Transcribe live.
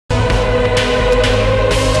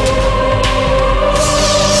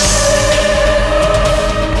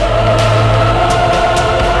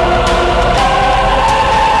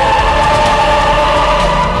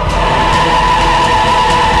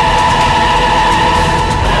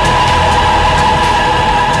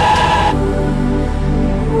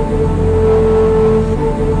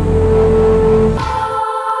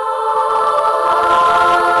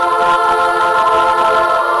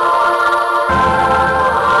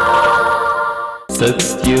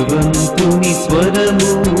సత్యవంతుని స్వరము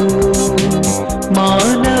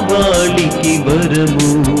మానవాళికి వరము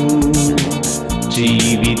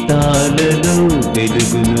జీవితాలలో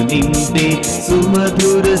వెలుగును నింపే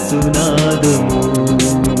సుమధుర సునాదము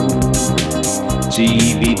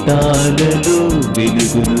జీవితాలలో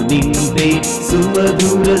వెలుగును నింపే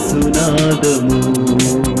సుమధుర సునాదము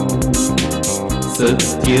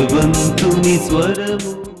సత్యవంతుని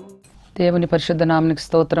స్వరము. దేవుని పరిశుద్ధ నామనికి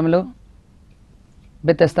స్తోత్రములు.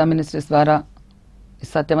 బెతెస్దా మినిస్ట్రీస్ ద్వారా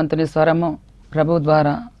సత్యవంతుని స్వరము ప్రభు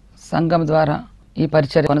ద్వారా సంఘం ద్వారా ఈ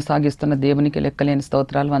పరిచర్య కొనసాగిస్తున్న దేవునికి లెక్కలేని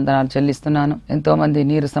స్తోత్రాలు వందనాలు చెల్లిస్తున్నాను. ఎంతో మంది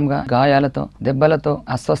నీరసంగా గాయాలతో దెబ్బలతో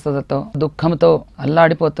అస్వస్థతతో దుఃఖంతో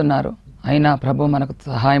అల్లాడిపోతున్నారు. అయినా ప్రభు మనకు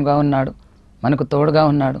సహాయంగా ఉన్నాడు, మనకు తోడుగా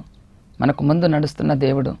ఉన్నాడు. మనకు ముందు నడుస్తున్న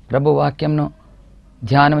దేవుడు. ప్రభు వాక్యంను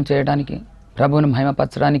ధ్యానం చేయడానికి, ప్రభువును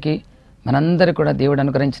మహిమపరచడానికి మనందరూ కూడా దేవుడు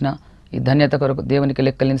అనుగ్రహించిన ఈ ధన్యత కొరకు దేవునికి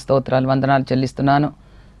లెక్కలేని స్తోత్రాలు వందనాలు చెల్లిస్తున్నాను.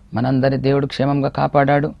 మనందరి దేవుడు క్షేమంగా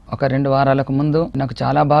కాపాడాడు. ఒక 2 వారాలకు ముందు నాకు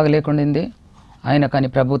చాలా బాగా లేకుండింది. ఆయన కానీ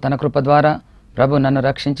ప్రభు తన కృప ద్వారా ప్రభు నన్ను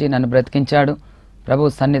రక్షించి నన్ను బ్రతికించాడు.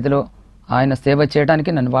 ప్రభు సన్నిధిలో ఆయన సేవ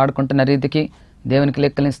చేయడానికి నన్ను వాడుకుంటున్న రీతికి దేవునికి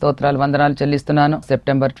లెక్కలేని స్తోత్రాలు వందనాలు చెల్లిస్తున్నాను.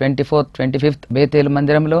 సెప్టెంబర్ 24th, 25th బేతేలు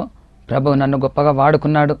మందిరంలో ప్రభు నన్ను గొప్పగా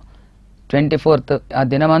వాడుకున్నాడు. 24th ఆ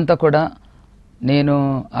దినమంతా కూడా నేను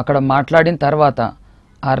అక్కడ మాట్లాడిన తర్వాత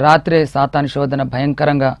ఆ రాత్రే సాతాను శోధన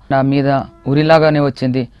భయంకరంగా నా మీద ఉరిలాగానే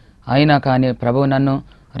వచ్చింది. అయినా కానీ ప్రభు నన్ను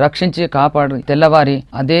రక్షించి కాపాడు. తెల్లవారి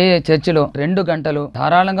అదే చర్చిలో 2 గంటలు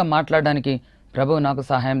ధారాళంగా మాట్లాడడానికి ప్రభు నాకు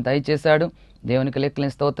సహాయం దయచేశాడు. దేవునికి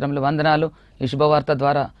లెక్కలేని స్తోత్రములు వందనాలు. ఈ శుభవార్త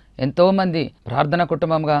ద్వారా ఎంతోమంది ప్రార్థన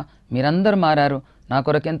కుటుంబంగా మీరందరూ మారారు. నా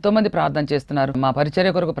కొరకు ఎంతోమంది ప్రార్థన చేస్తున్నారు, మా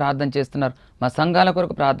పరిచర్య కొరకు ప్రార్థన చేస్తున్నారు, మా సంఘాల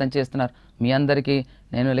కొరకు ప్రార్థన చేస్తున్నారు. మీ అందరికీ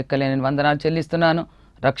నేను లెక్కలేని వందనాలు చెల్లిస్తున్నాను.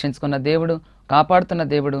 రక్షించుకున్న దేవుడు, కాపాడుతున్న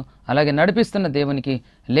దేవుడు, అలాగే నడిపిస్తున్న దేవునికి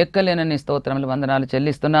లెక్కలేనని స్తోత్రములు వందనాలు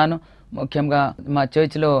చెల్లిస్తున్నాను. ముఖ్యంగా మా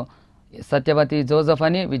చర్చిలో సత్యవతి జోసెఫ్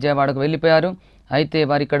అని విజయవాడకు వెళ్ళిపోయారు. అయితే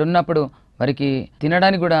వారు ఇక్కడ ఉన్నప్పుడు వారికి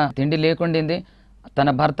తినడానికి కూడా తిండి లేకుండింది. తన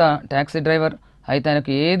భర్త ట్యాక్సీ డ్రైవర్, అయితే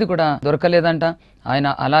ఆయనకు ఏది కూడా దొరకలేదంట. ఆయన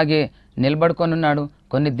అలాగే నిలబడుకొని ఉన్నాడు.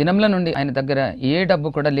 కొన్ని దినముల నుండి ఆయన దగ్గర ఏ డబ్బు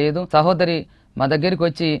కూడా లేదు. సహోదరి మా దగ్గరికి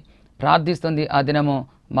వచ్చి ప్రార్థిస్తుంది. ఆ దినము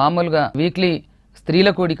మామూలుగా వీక్లీ స్త్రీల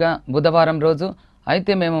కూడిక బుధవారం రోజు.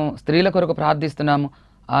 అయితే మేము స్త్రీల కొరకు ప్రార్థిస్తున్నాము.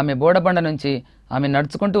 ఆమె బోడబండ నుంచి ఆమె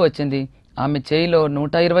నడుచుకుంటూ వచ్చింది. ఆమె చేయిలో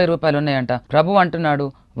 120 రూపాయలు ఉన్నాయంట. ప్రభు అంటున్నాడు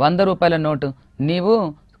 100 రూపాయల నోటు నీవు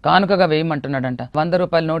కానుకగా వేయమంటున్నాడంట. 100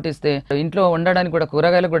 రూపాయల నోటు ఇస్తే ఇంట్లో ఉండడానికి కూడా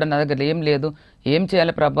కూరగాయలు కూడా నా దగ్గర ఏం లేదు, ఏం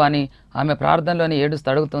చేయాలి ప్రభు అని ఆమె ప్రార్థనలోని ఏడుస్తూ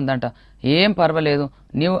అడుగుతుందంట. ఏం పర్వాలేదు,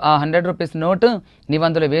 నీవు ఆ 100 రూపీస్ నోటు నీవు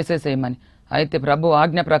అందులో వేసేసేయమని. అయితే ప్రభు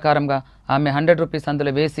ఆజ్ఞ ప్రకారంగా ఆమె 100 రూపీస్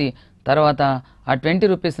అందులో వేసి తర్వాత ఆ 20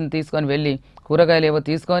 రూపీస్ని తీసుకొని వెళ్ళి కూరగాయలు ఏవో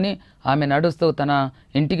తీసుకొని ఆమె నడుస్తూ తన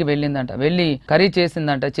ఇంటికి వెళ్ళిందంట. వెళ్ళి కర్రీ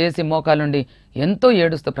చేసిందంట. చేసి మోకాలుండి ఎంతో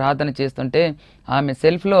ఏడుస్తూ ప్రార్థన చేస్తుంటే ఆమె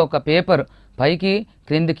సెల్ఫ్లో ఒక పేపర్ పైకి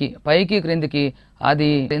క్రిందికి అది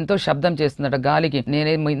ఎంతో శబ్దం చేస్తుందట గాలికి.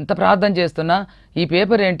 నేనేమో ఇంత ప్రార్థన చేస్తున్నా ఈ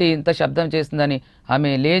పేపర్ ఏంటి ఇంత శబ్దం చేస్తుందని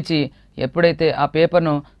ఆమె లేచి ఎప్పుడైతే ఆ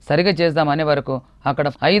పేపర్ను సరిగా చేద్దామనే వరకు అక్కడ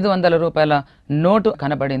 500 రూపాయల నోటు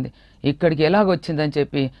కనబడింది. ఇక్కడికి ఎలాగొచ్చిందని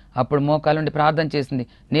చెప్పి అప్పుడు మోకాలుండి ప్రార్థన చేసింది.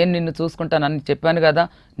 నేను నిన్ను చూసుకుంటానని చెప్పాను కదా,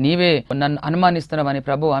 నీవే నన్ను అనుమానిస్తున్నావని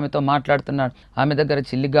ప్రభు ఆమెతో మాట్లాడుతున్నాడు. ఆమె దగ్గర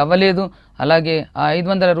చిల్లి గవ్వలేదు. అలాగే ఆ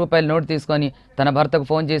 500 రూపాయల నోటు తీసుకొని తన భర్తకు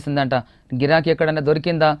ఫోన్ చేసిందంట. గిరాకీ ఎక్కడైనా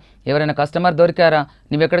దొరికిందా, ఎవరైనా కస్టమర్ దొరికారా,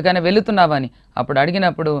 నువ్వెక్కడికైనా వెళుతున్నావా అని. అప్పుడు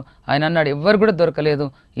అడిగినప్పుడు ఆయన అన్నాడు ఎవ్వరు కూడా దొరకలేదు,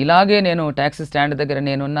 ఇలాగే నేను ట్యాక్సీ స్టాండ్ దగ్గర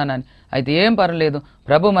నేను ఉన్నానని. అయితే ఏం పర్లేదు,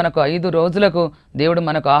 ప్రభు మనకు 5 రోజులకు దేవుడు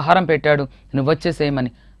మనకు ఆహారం పెట్టాడు, నువ్వు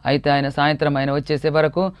వచ్చేసేయమని. అయితే ఆయన సాయంత్రం ఆయన వచ్చేసే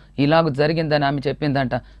వరకు ఇలాగ జరిగిందని ఆమె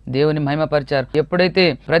చెప్పిందంట. దేవుని మహిమపరిచారు. ఎప్పుడైతే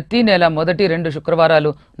ప్రతి నెల మొదటి 2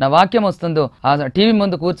 శుక్రవారాలు నా వాక్యం వస్తుందో ఆ టీవీ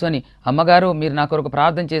ముందు కూర్చొని అమ్మగారు మీరు నా కొరకు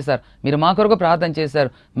ప్రార్థన చేశారు, మీరు మా కొరకు ప్రార్థన చేశారు,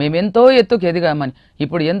 మేము ఎంతో ఎత్తుకు ఎదిగామని.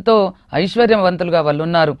 ఇప్పుడు ఎంతో ఐశ్వర్యవంతులుగా వాళ్ళు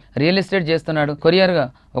ఉన్నారు. రియల్ ఎస్టేట్ చేస్తున్నాడు, కొరియర్గా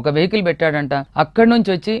ఒక వెహికల్ పెట్టాడంట. అక్కడి నుంచి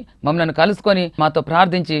వచ్చి మమ్మల్ని కలుసుకొని మాతో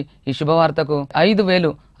ప్రార్థించి ఈ శుభవార్తకు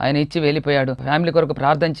 5,000 ఆయన ఇచ్చి వెళ్ళిపోయాడు. ఫ్యామిలీ కొరకు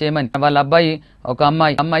ప్రార్థన చేయమని. వాళ్ళ అబ్బాయి ఒక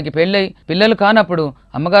అమ్మాయికి పెళ్ళై పిల్లలు కానప్పుడు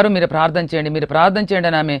అమ్మగారు మీరు ప్రార్థన చేయండి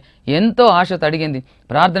అని ఆమె ఎంతో ఆశతో అడిగింది.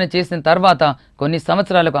 ప్రార్థన చేసిన తర్వాత కొన్ని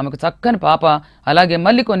సంవత్సరాలకు ఆమెకు చక్కని పాప, అలాగే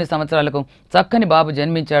మళ్ళీ కొన్ని సంవత్సరాలకు చక్కని బాబు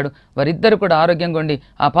జన్మించాడు. వారిద్దరు కూడా ఆరోగ్యంగా ఉండి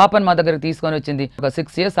ఆ పాపను మా దగ్గరకు తీసుకొని వచ్చింది. ఒక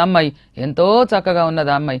 6 years అమ్మాయి, ఎంతో చక్కగా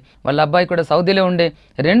ఉన్నది ఆ అమ్మాయి. వాళ్ళ అబ్బాయి కూడా సౌదీలో ఉండే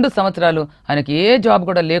 2 సంవత్సరాలు ఆయనకి ఏ జాబ్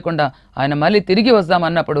కూడా లేకుండా ఆయన మళ్ళీ తిరిగి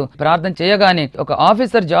వద్దామన్నప్పుడు ప్రార్థన చేయగానే ఒక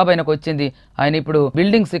ఆఫీసర్ జాబ్ ఆయనకు వచ్చింది. ఆయన ఇప్పుడు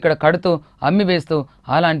బిల్డింగ్స్ ఇక్కడ కడుతూ అమ్మి వేస్తూ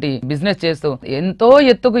అలాంటి బిజినెస్ చేస్తూ ఎంతో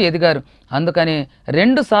ఎత్తుకు ఎదిగారు. అందుకని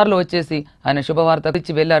 2 సార్లు వచ్చేసి ఆయన శుభవార్త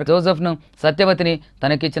ఇచ్చి వెళ్లారు. జోసెఫ్ను, సత్యవతిని,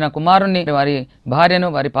 తనకిచ్చిన కుమారుణ్ణి, వారి భార్యను,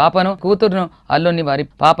 వారి పాపను, కూతురును, అల్లుని, వారి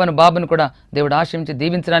పాపను, బాబును కూడా దేవుడు ఆశించి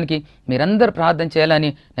దీవించడానికి మీరందరూ ప్రార్థన చేయాలని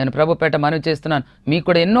నేను ప్రభుపేట మనవి చేస్తున్నాను. మీకు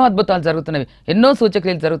కూడా ఎన్నో అద్భుతాలు జరుగుతున్నవి, ఎన్నో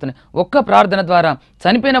సూచక్రియలు జరుగుతున్నాయి. ఒక్క ప్రార్థన ద్వారా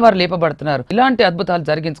చనిపోయిన వారు లేపబడుతున్నారు. ఇలాంటి అద్భుతాలు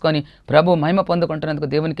జరిగించుకొని ప్రభు మహిమ పొందుకుంటున్నందుకు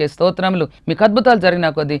దేవునికి స్తోత్రములు. మీకు అద్భుతాలు జరిగిన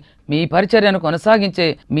కొద్దీ మీ పరిచర్యను కొనసాగించే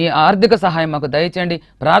మీ ఆర్థిక సహాయం మాకు దయచేయండి.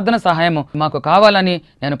 ప్రార్థన సహాయము మాకు కావాలని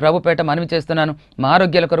నేను ప్రభుపేట మనవి చేస్తున్నాను. మా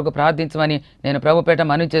ఆరోగ్యాల కొరకు ప్రార్థించమని నేను ప్రభుపేట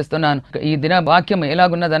మనవి చేస్తున్నాను. ఈ దిన వాక్యం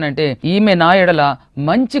ఎలాగున్నదనంటే, ఈమె నా ఎడల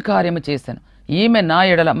మంచి కార్యము చేశాను, ఈమె నా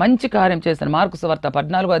ఎడల మంచి కార్యం చేశాను. మార్కు సువార్త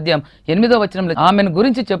 14:8 ఆమెను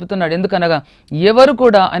గురించి చెబుతున్నాడు. ఎందుకనగా ఎవరు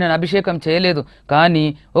కూడా ఆయనను అభిషేకం చేయలేదు, కానీ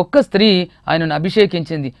ఒక్క స్త్రీ ఆయనను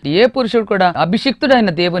అభిషేకించింది. ఏ పురుషుడు కూడా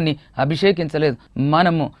అభిషిక్తుడైన దేవుణ్ణి అభిషేకించలేదు.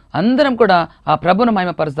 మనము అందరం కూడా ఆ ప్రభును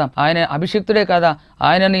మహిమపరుస్తాం. ఆయన అభిషిక్తుడే కదా,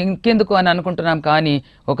 ఆయనను ఇంకెందుకు అని అనుకుంటున్నాం. కానీ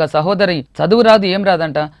ఒక సహోదరి చదువు రాదు, ఏం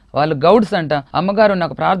రాదంట, వాళ్ళు గౌడ్స్ అంట. అమ్మగారు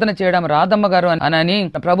నాకు ప్రార్థన చేయడం రాదమ్మగారు అని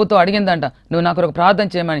ప్రభుతో అడిగిందంట, నువ్వు నాకు ఒక ప్రార్థన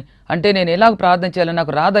చేయమని. అంటే నేను ఎలాగ ప్రార్థన చేయాలి,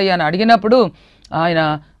 నాకు రాదయ్యా అని అడిగినప్పుడు ఆయన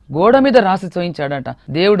గోడ మీద రాసి చూయించాడట.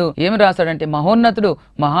 దేవుడు ఏమి రాశాడంటే, మహోన్నతుడు,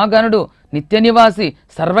 మహాగణుడు, నిత్య నివాసి,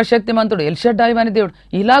 సర్వశక్తిమంతుడు, ఎల్షడ్డాయి అని దేవుడు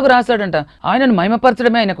ఇలాగ రాశాడంట. ఆయనను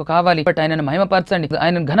మహిమపరచడమే ఆయనకు కావాలి. బట్ ఆయనను మహిమపరచండి,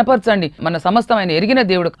 ఆయనను ఘనపరచండి. మన సమస్తం ఆయన ఎరిగిన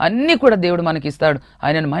దేవుడు, అన్ని కూడా దేవుడు మనకి ఇస్తాడు.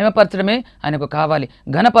 ఆయనను మహిమపరచడమే ఆయనకు కావాలి,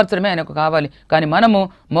 ఘనపరచడమే ఆయనకు కావాలి. కానీ మనము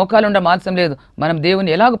మోకాలుండ మాల్సం లేదు. మనం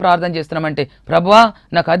దేవుని ఎలాగ ప్రార్థన చేస్తున్నామంటే, ప్రభువా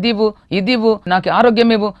నాకు అది ఇవ్వు, ఇది ఇవ్వు, నాకు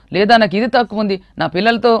ఆరోగ్యం ఇవ్వు, లేదా నాకు ఇది తక్కువ ఉంది, నా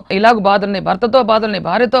పిల్లలతో ఇలాగ బాధలున్నాయి, భర్తతో బాధలున్నాయి,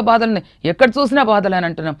 భార్యతో బాధలున్నాయి, ఎక్కడ చూసినా బాధలు అని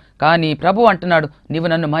అంటున్నాం. కానీ ప్రభు అంటున్నాడు, నీవు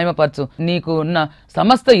నన్ను మహిమపరచు, నీకు ఉన్న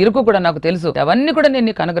సమస్త ఇరుకు కూడా నాకు తెలుసు, అవన్నీ కూడా నేను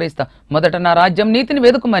నీకు అనుగ్రహిస్తా. మొదట నా రాజ్యం నీతిని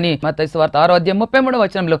వెదుకుమని మత్తయి సువార్త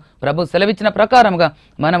 6:33 ప్రభు సెలవిచ్చిన ప్రకారంగా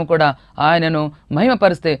మనం కూడా ఆయనను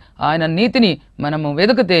మహిమపరిస్తే, ఆయన నీతిని మనము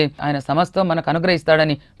వెతుకుతే ఆయన సమస్తం మనకు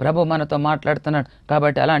అనుగ్రహిస్తాడని ప్రభు మనతో మాట్లాడుతున్నాడు.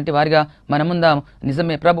 కాబట్టి అలాంటి వారిగా మనం ఉందాం.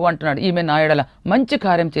 నిజమే, ప్రభు అంటున్నాడు, ఈమె నా ఎడల మంచి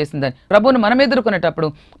కార్యం చేసిందని. ప్రభువును మనం ఎదుర్కొనేటప్పుడు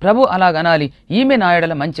ప్రభు అలాగనాలి, ఈమె నా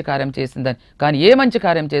ఎడల మంచి కార్యం చేసిందని. కానీ ఏ మంచి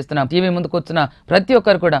కార్యం చేస్తున్నాం? టీవీ ముందు కూర్చున్న ప్రతి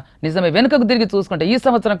ఒక్కరు కూడా నిజమే వెనుకకు తిరిగి చూసుకుంటే ఈ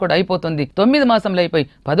సంవత్సరం కూడా అయిపోతుంది. 9 మాసంలో అయిపోయి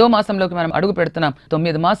 10వ మాసంలోకి మనం అడుగు పెడుతున్నాం.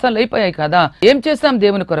 9 మాసాలు అయిపోయాయి కదా, ఏం చేస్తాం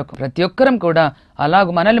దేవుని కొరకు? ప్రతి ఒక్కరం కూడా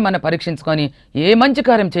అలాగూ మనల్ని మనం పరీక్షించుకొని ఏ మంచి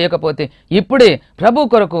కార్యం చేయకపోతే ఇప్పుడే ప్రభు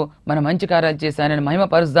కొరకు మనం మంచి కార్యాలు చేసి ఆయనను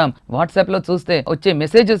మహిమపరుద్దాం. వాట్సాప్లో చూస్తే, వచ్చే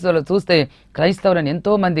మెసేజెస్లో చూస్తే క్రైస్తవులను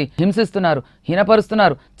ఎంతో మంది హింసిస్తున్నారు,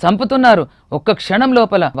 హీనపరుస్తున్నారు, చంపుతున్నారు. ఒక్క క్షణం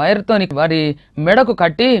లోపల వైర్తోని వారి మెడకు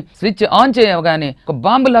కట్టి స్విచ్ ఆన్ చేయగానే ఒక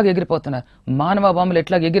బాంబులాగా ఎగిరిపోతున్నారు. మానవ బాంబులు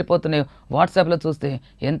ఎట్లా ఎగిరిపోతున్నాయో వాట్సాప్లో చూస్తే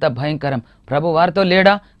ఎంత భయంకరం. ప్రభు వారితో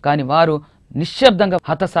లేడా? కానీ వారు నిశ్శబ్దంగా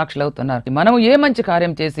హతసాక్షులు అవుతున్నారు. మనము ఏ మంచి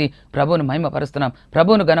కార్యం చేసి ప్రభువును మహిమపరుస్తున్నాం,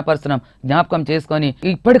 ప్రభువును గణపరుస్తున్నాం? జ్ఞాపకం చేసుకొని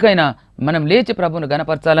ఇప్పటికైనా మనం లేచి ప్రభువును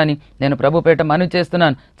గణపరచాలని నేను ప్రభుపేట మనవి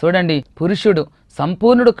చేస్తున్నాను. చూడండి, పురుషుడు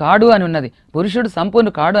సంపూర్ణుడు కాడు అని ఉన్నది. పురుషుడు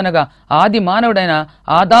సంపూర్ణుడు కాడు అనగా ఆది మానవుడైన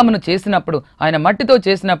ఆదామును చేసినప్పుడు, ఆయన మట్టితో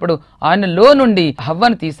చేసినప్పుడు ఆయనలో నుండి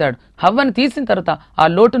హవ్వను తీశాడు. హవ్వను తీసిన తర్వాత ఆ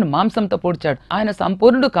లోటును మాంసంతో పూడ్చాడు. ఆయన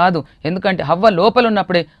సంపూర్ణుడు కాదు, ఎందుకంటే హవ్వ లోపల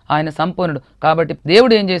ఉన్నప్పుడే ఆయన సంపూర్ణుడు. కాబట్టి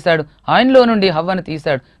దేవుడు ఏం చేశాడు? ఆయనలో నుండి హవ్వను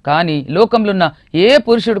తీశాడు. కానీ లోకంలో ఉన్న ఏ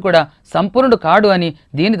పురుషుడు కూడా సంపూర్ణుడు కాడు అని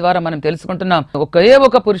దీని ద్వారా మనం తెలుసుకుంటున్నాం. ఒకే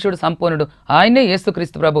ఒక పురుషుడు సంపూర్ణుడు, ఆయనే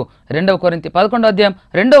యేసుక్రీస్తు ప్రభు. 2 కొరింథీ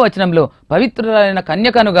 11:2 పవిత్రులైన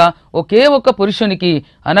కన్యకనుగా ఒకే ఒక్క పురుషునికి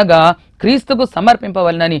అనగా క్రీస్తుకు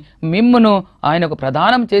సమర్పింపవలనని మిమ్మును ఆయనకు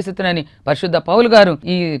ప్రదానం చేసినని పరిశుద్ధ పౌలు గారు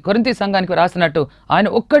ఈ కొరింథీ సంఘానికి రాసినట్టు, ఆయన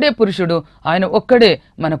ఒక్కడే పురుషుడు, ఆయన ఒక్కడే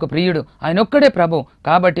మనకు ప్రియుడు, ఆయన ఒక్కడే ప్రభు.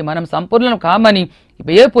 కాబట్టి మనం సంపూర్ణం కామని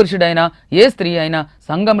ఏ పురుషుడైనా ఏ స్త్రీ అయినా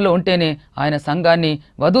సంఘంలో ఉంటేనే ఆయన సంఘాన్ని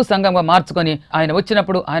వధు సంఘంగా మార్చుకొని ఆయన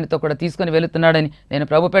వచ్చినప్పుడు ఆయనతో కూడా తీసుకొని వెళుతున్నాడని నేను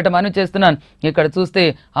ప్రభుపేట మనవి చేస్తున్నాను. ఇక్కడ చూస్తే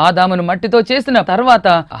ఆదామును మట్టితో చేసిన తర్వాత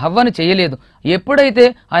హవ్వను చేయలేదు. ఎప్పుడైతే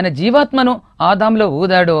ఆయన జీవాత్మను ఆదాంలో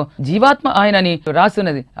ఊదాడో, జీవాత్మ ఆయనని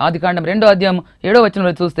రాసినది ఆదికాండం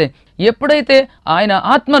 2:7 చూస్తే, ఎప్పుడైతే ఆయన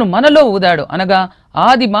ఆత్మను మనలో ఊదాడో అనగా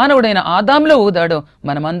ఆది మానవుడైన ఆదాంలో ఊదాడో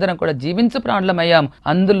మనమందరం కూడా జీవించు ప్రాణులమయ్యాం.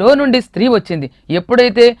 అందులో నుండి స్త్రీ వచ్చింది.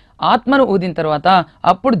 ఎప్పుడైతే ఆత్మను ఊదిన తర్వాత,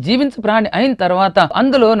 అప్పుడు జీవించు ప్రాణి అయిన తర్వాత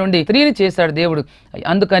అందులో నుండి స్త్రీని చేశాడు దేవుడు.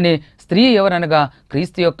 అందుకని స్త్రీ ఎవరనగా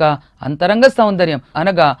క్రీస్తు యొక్క అంతరంగ సౌందర్యం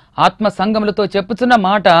అనగా ఆత్మ సంఘములతో చెప్పుచున్న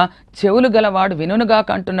మాట చెవులు గలవాడు వినుగాక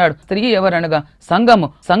అంటున్నాడు. స్త్రీ ఎవరనగా సంఘము,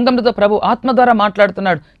 సంఘములతో ప్రభు ఆత్మ ద్వారా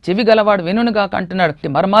మాట్లాడుతున్నాడు. చెవి గలవాడు వినుగాక అంటున్నాడు.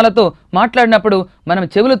 మర్మాలతో మాట్లాడినప్పుడు మనం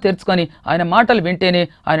చెవులు తెరుచుకొని ఆయన మాటలు వింటేనే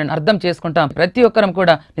ఆయనను అర్థం చేసుకుంటాం. ప్రతి ఒక్కరం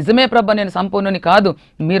కూడా నిజమే ప్రభు, నేను సంపూర్ణుని కాదు,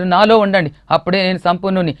 మీరు నాలో ఉండండి, అప్పుడే నేను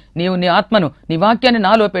సంపూర్ణుని, నీవు నీ ఆత్మను నీ వాక్యాన్ని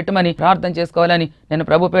నాలో పెట్టమని ప్రార్థన చేసుకోవాలని నేను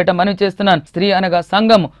ప్రభుపేట మనవి చేస్తున్నాను. స్త్రీ అనగా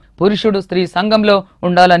సంఘము, పురుషుడు స్త్రీ సంఘంలో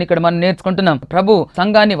ఉండాలని ఇక్కడ మనం నేర్చుకుంటున్నాం. ప్రభు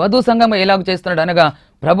సంఘాన్ని వధూ సంఘంగా ఎలాగ చేస్తున్నాడు అనగా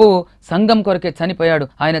ప్రభువు సంఘం కొరకే చనిపోయాడు.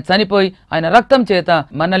 ఆయన చనిపోయి ఆయన రక్తం చేత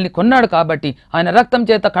మనల్ని కొన్నాడు కాబట్టి ఆయన రక్తం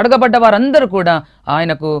చేత కడగబడ్డ వారందరూ కూడా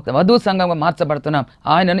ఆయనకు వధూ సంఘంగా మార్చబడుతున్నాం.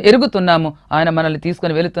 ఆయనను ఎరుగుతున్నాము, ఆయన మనల్ని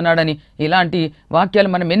తీసుకొని వెళుతున్నాడని ఇలాంటి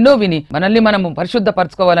వాక్యాలు మనం ఎన్నో విని మనల్ని మనము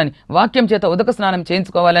పరిశుద్ధపరచుకోవాలని, వాక్యం చేత ఉదక స్నానం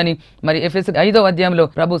చేయించుకోవాలని మరి ఎఫెసీ 5వ అధ్యాయంలో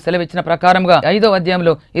ప్రభు సెలవిచ్చిన ప్రకారంగా 5వ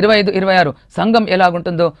అధ్యాయంలో 25, 26 సంఘం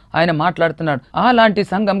ఎలాగుంటుందో ఆయన మాట్లాడుతున్నాడు. అలాంటి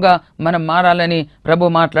సంఘంగా మనం మారాలని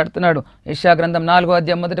ప్రభు మాట్లాడుతున్నాడు. యెషయా గ్రంథం 4వ అధ్యాయం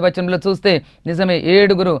 1వ వచనంలో చూస్తే నిజమే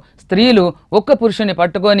 7 స్త్రీలు ఒక్క పురుషుని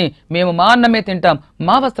పట్టుకొని మేము మా అన్నమే తింటాం,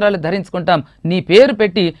 మా వస్త్రాలు ధరించుకుంటాం, నీ పేరు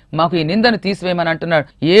పెట్టి మాకు ఈ నిందను తీసివేయమని అంటున్నాడు.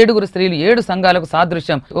 7 స్త్రీలు 7 సంఘాలకు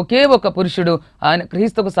సాదృశ్యం, ఒకే ఒక పురుషుడు ఆయన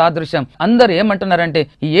క్రీస్తుకు సాదృశ్యం. అందరూ ఏమంటున్నారంటే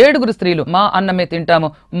ఈ 7 స్త్రీలు మా అన్నమే తింటాము,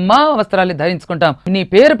 మా వస్త్రాలు ధరించుకుంటాం, నీ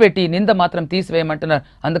పేరు పెట్టి నింద మాత్రం తీసివేయమంటున్నారు.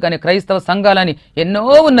 అందుకని క్రైస్తవ సంఘాలని ఎన్నో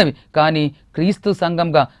ఉన్నవి, కానీ క్రీస్తు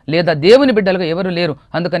సంఘంగా లేదా దేవుని బిడ్డలుగా ఎవరు లేరు.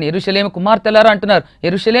 అందుకని యెరూషలేము కుమార్తెలారా అంటున్నారు.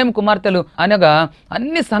 యెరూషలేము కుమార్తెలు అనగా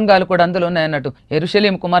అన్ని సంఘాలు కూడా అందులో ఉన్నాయన్నట్టు.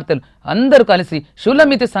 యెరూషలేము కుమార్తెలు అందరూ కలిసి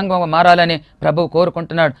షూలమితి సంఘంగా మారాలని ప్రభువు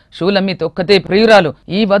కోరుకుంటున్నాడు. షూలమితి ఒక్కతే ప్రియురాలు,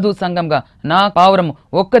 ఈ వధు సంఘంగా నా పావురము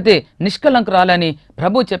ఒక్కతే నిష్కలంకురాలని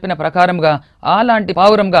ప్రభు చెప్పిన ప్రకారంగా అలాంటి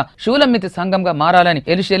పావురంగా షూలమితి సంఘంగా మారాలని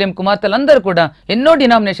యెరూషలేము కుమార్తెలందరూ కూడా ఎన్నో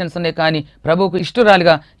డినామినేషన్స్ ఉన్నాయి, కానీ ప్రభువుకు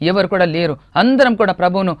ఇష్టురాలుగా ఎవరు కూడా లేరు. అందరం కూడా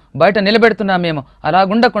ప్రభువును బయట నిలబెడుతున్నామేమో,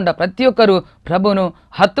 అలాగుండకుండా ప్రతి ఒక్కరూ ప్రభువును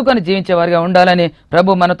హత్తుకొని జీవించేవారిగా ఉండాలని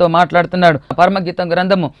ప్రభు మనతో మాట్లాడుతున్నాడు. పరమగీతం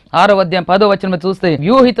గ్రంథము 6వ అధ్యాయం 10వ వచనం చూస్తే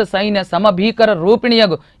వ్యూహిత సైన్య సమభీకర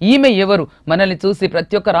రూపిణియగు ఈమె ఎవరు? మనల్ని చూసి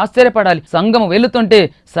ప్రతి ఒక్కరు ఆశ్చర్యపడాలి. సంఘము వెళుతుంటే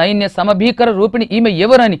సైన్య సమభీకర రూపిణి ఈమె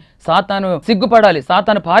ఎవరని సాతాను సిగ్గుపడాలి,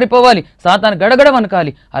 సాతాను పారిపోవాలి, సాతాను గడగడ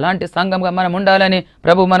వనకాలి. అలాంటి సంఘంగా మనం ఉండాలని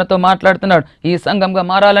ప్రభు మనతో మాట్లాడుతున్నాడు. ఈ సంఘంగా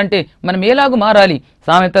మారాలంటే మనం ఎలాగూ మారాలి?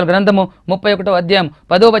 సామెతల గ్రంథము 31వ అధ్యాయం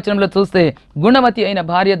 10వ వచనంలో చూస్తే గుణవతి అయిన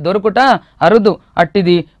భార్య దొరుకుట అరుదు,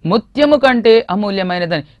 అట్టిది ముత్యము కంటే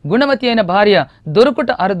అమూల్యమైనదని. గుణవతి అయిన భార్య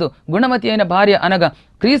దొరుకుట అరుదు. గుణవతి అయిన భార్య అనగా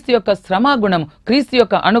క్రీస్తు యొక్క శ్రమాగుణము, క్రీస్తు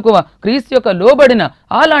యొక్క అణుకువ, క్రీస్తు యొక్క లోబడిన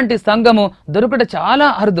అలాంటి సంఘము దొరుకుట చాలా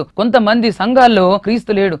అరుదు. కొంతమంది సంఘాల్లో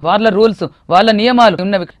క్రీస్తు లేడు, వాళ్ళ రూల్స్ వాళ్ళ నియమాలు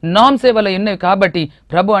ఉన్నవి, నామ్స్ వల్ల ఉన్నవి. కాబట్టి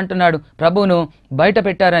ప్రభు అంటున్నాడు ప్రభువును బయట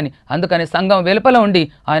పెట్టారని. అందుకని సంఘం వెలుపల ఉండి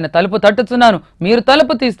ఆయన తలుపు తట్టుతున్నాను, మీరు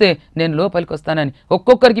తలుపు తీస్తే నేను లోపలికి వస్తానని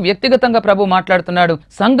ఒక్కొక్కరికి వ్యక్తిగతంగా ప్రభు మాట్లాడుతున్నాడు.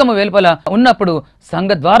 సంఘము వెలుపల ఉన్నప్పుడు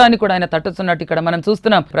సంఘ ద్వారాన్ని కూడా ఆయన తట్టుతున్నట్టు ఇక్కడ మనం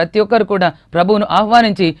చూస్తున్నాం. ప్రతి ఒక్కరు కూడా ప్రభువును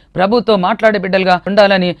ఆహ్వానించి ప్రభుతో మాట్లాడే బిడ్డలుగా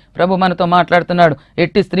ఉండాలని ప్రభు మనతో మాట్లాడుతున్నాడు.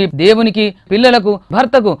 ఎట్టి స్త్రీ దేవునికి, పిల్లలకు,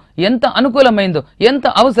 భర్తకు ఎంత అనుకూలమైందో, ఎంత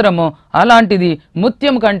అవసరమో అలాంటిది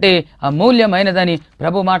ముత్యం కంటే అమూల్యమైనదని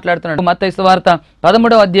ప్రభు మాట్లాడుతున్నాడు. మత్తయి సువార్త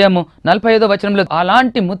 13వ అధ్యాయము 45వ వచనంలో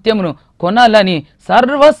అలాంటి ముత్యమును కొనాలని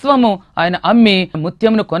సర్వస్వము ఆయన అమ్మి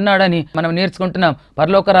ముత్యమును కొన్నాడని మనం నేర్చుకుంటున్నాం.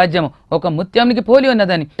 పరలోక రాజ్యం ఒక ముత్యానికి పోలి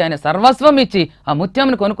ఉన్నదని ఆయన సర్వస్వం ఇచ్చి ఆ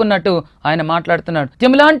ముత్యమును కొనుక్కున్నట్టు ఆయన మాట్లాడుతున్నాడు.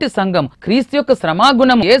 ముత్యం లాంటి సంఘం, క్రీస్తు యొక్క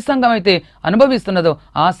శ్రమాగుణం ఏ సంఘం అయితే అనుభవిస్తున్నదో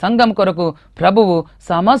ఆ సంఘం కొరకు ప్రభువు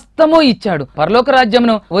సమస్తము ఇచ్చాడు. పరలోక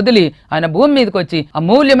రాజ్యమును వదిలి ఆయన భూమి మీదకి వచ్చి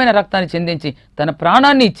అమూల్యమైన రక్తాన్ని చెందించి తన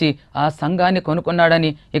ప్రాణాన్ని ఇచ్చి ఆ సంఘాన్ని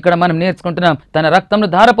కొనుక్కున్నాడని ఇక్కడ మనం నేర్చుకుంటున్నాం. తన రక్తమును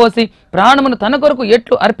ధారపోసి ప్రాణమును తన కొరకు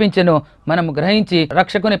ఎట్లు అర్పించెనో మనము గ్రహించి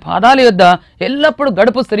రక్షకుని పాదాల యొద్ద ఎల్లప్పుడూ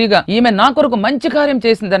గడుపు స్త్రీగా, ఈమె నా కొరకు మంచి కార్యం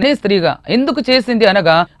చేసిందనే స్త్రీగా ఎందుకు చేసింది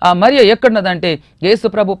అనగా ఆ మరియ ఎక్కడున్నదంటే యేసు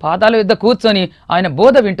ప్రభు పాదాల యొద్ద కూర్చొని ఆయన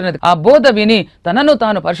బోధ వింటున్నది. ఆ బోధ విని తనను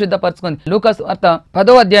తాను పరిశుద్ధపరచుకుంది. లూకాసు వార్త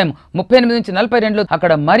 10వ అధ్యాయం 38 నుంచి 42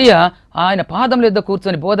 అక్కడ మరియ ఆయన పాదముల యొద్ద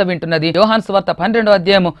కూర్చొని బోధ వింటున్నది. యోహాను సువార్త 12వ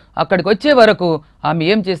అధ్యాయము అక్కడికి వచ్చే వరకు ఆమె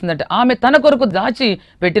ఏం చేసిందంటే ఆమె తన కొరకు దాచి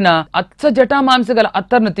పెట్టిన అచ్చ జటామాంస గల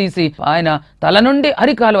అత్తర్ను తీసి ఆయన తల నుండి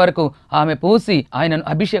అరికాల వరకు ఆమె పూసి ఆయనను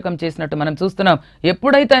అభిషేకం చేసినట్టు మనం చూస్తున్నాం.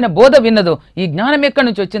 ఎప్పుడైతే ఆయన బోధ విన్నదో ఈ జ్ఞానం ఎక్కడి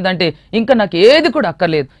నుంచి వచ్చిందంటే ఇంకా నాకు ఏది కూడా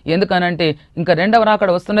అక్కర్లేదు, ఎందుకనంటే ఇంకా రెండవ రాకడ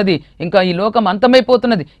వస్తున్నది, ఇంకా ఈ లోకం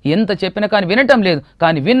అంతమైపోతున్నది. ఎంత చెప్పినా కానీ వినటం లేదు.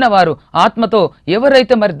 కానీ విన్నవారు ఆత్మతో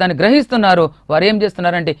ఎవరైతే మరి దాన్ని గ్రహిస్తున్నారో వారు ఏం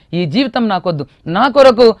చేస్తున్నారంటే ఈ జీవితం నాకొద్దు, నా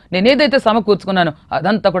కొరకు నేను ఏదైతే సమకూర్చుకున్నానో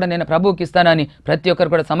అదంతా కూడా నేను ప్రభువుకి ఇస్తానని ప్రతి ఒక్కరు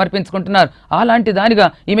కూడా సమర్పించుకుంటున్నారు. అలాంటి దానిగా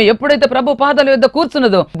ఈమె ఎప్పుడైతే ప్రభు పాదాల యొద్ద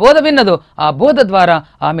కూర్చున్నదో, బోధ విన్నదో, ఆ బోధ ద్వారా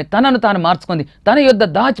ఆమె తనను తాను మార్చుకుంది. తన యొద్ద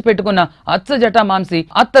దాచిపెట్టుకున్న అచ్చ జటామాంసి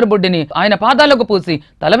అత్తరు బుడ్డిని ఆయన పాదాలకు పూసి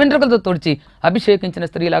తల వెంట్రుకలతో తుడిచి అభిషేకించిన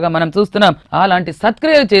స్త్రీలాగా మనం చూస్తున్నాం. అలాంటి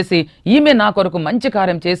సత్క్రియలు చేసి ఈమె నా కొరకు మంచి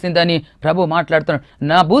కార్యం చేసిందని ప్రభు మాట్లాడుతున్నాడు.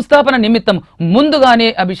 నా భూస్థాపన నిమిత్తం ముందుగానే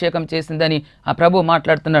అభిషేకం చేసిందని ఆ ప్రభు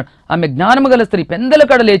మాట్లాడుతున్నాడు. ఆమె జ్ఞానము గల స్త్రీ పెందల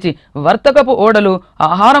కడ లేచి వర్తకపు ఓడలు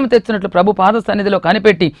ఆహారం తెచ్చినట్లు ప్రభు పాద సన్నిధిలో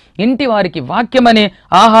కనిపెట్టి ఇంటి వారికి వాక్యమనే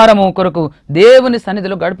ఆహారము కొరకు దేవుని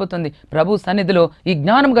సన్నిధిలో గడుపుతుంది. ప్రభు సన్నిధిలో ఈ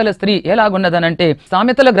జ్ఞానం గల స్త్రీ ఎలాగున్నదనంటే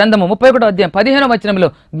సామెతల గ్రంథము 31వ అధ్యాయం 15వ వచనంలో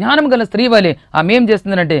జ్ఞానం గల స్త్రీ వలె ఆమె ఏం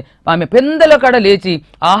చేస్తుందంటే ఆమె పెందల కడ లేచి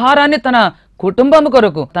ఆహారాన్ని తన కుటుంబం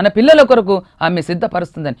కొరకు తన పిల్లల కొరకు ఆమె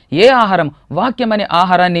సిద్ధపరుస్తుందని. ఏ ఆహారం? వాక్యం అనే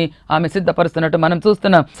ఆహారాన్ని ఆమె సిద్ధపరుస్తున్నట్టు మనం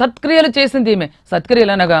చూస్తున్నాం. సత్క్రియలు చేసింది ఈమె.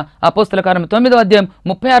 సత్క్రియలు అనగా అపోస్తల కార్యము 9వ అధ్యాయం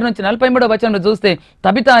 36 నుంచి 43వ వచనంలో చూస్తే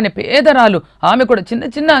తబిత అనే పేదరాలు ఆమె కూడా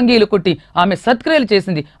చిన్న చిన్న అంగీలు కుట్టి ఆమె సత్క్రియలు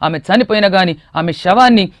చేసింది. ఆమె చనిపోయిన గాని ఆమె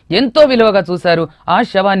శవాన్ని ఎంతో విలువగా చూశారు. ఆ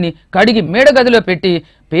శవాన్ని కడిగి మేడగదిలో పెట్టి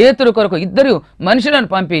పేతురు కొరకు 2 మనుషులను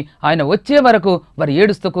పంపి ఆయన వచ్చే వరకు వారు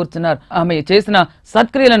ఏడుస్తూ కూర్చున్నారు. ఆమె చేసిన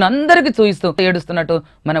సత్క్రియలను అందరికీ చూయిస్తూ ఏడుస్తున్నట్టు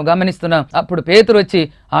మనం గమనిస్తున్నాం. అప్పుడు పేతురు వచ్చి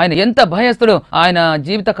ఆయన ఎంత భయస్తుడో, ఆయన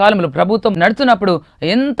జీవిత కాలంలో ప్రభుత్వం నడుచున్నప్పుడు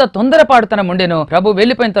ఎంత తొందరపాటుతనం ఉండేనో, ప్రభు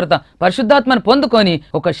వెళ్ళిపోయిన తర్వాత పరిశుద్ధాత్మను పొందుకొని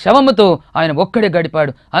ఒక శవముతో ఆయన ఒక్కడే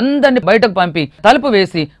గడిపాడు. అందరిని బయటకు పంపి తలుపు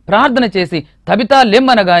వేసి ప్రార్థన చేసి తబితా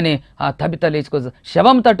లెమ్మనగానే ఆ తబిత లేచుకోదు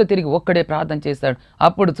శవం తట్టు తిరిగి ఒక్కడే ప్రార్థన చేశాడు.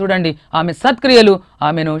 అప్పుడు చూడండి ఆమె సత్క్రియలు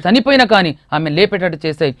ఆమెను చనిపోయినా కానీ ఆమె లేపేటట్టు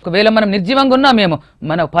చేశాయి. ఒకవేళ మనం నిర్జీవంగా ఉన్నామేమో,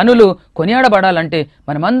 మన పనులు కొనియాడబడాలంటే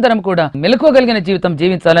మనమందరం కూడా మెలకువగలిగిన జీవితం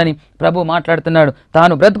జీవించాలని ప్రభు మాట్లాడుతున్నాడు.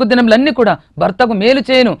 తాను బ్రతుకు దినములన్నీ కూడా భర్తకు మేలు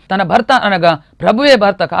చేయను. తన భర్త అనగా ప్రభువే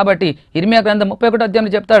భర్త కాబట్టి ఇర్మియా గ్రంథం 31వ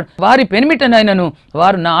అధ్యాయంలో చెప్తాడు, వారి పెనిమిటనైనను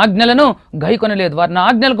వారు నా ఆజ్ఞలను గైకొనలేదు, వారు నా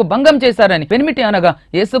ఆజ్ఞలకు భంగం చేశారని. పెనిమిటి అనగా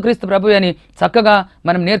యేసుక్రీస్తు ప్రభువే అని చక్కగా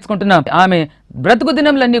మనం నేర్చుకుంటున్నాం. ఆమె బ్రతుకు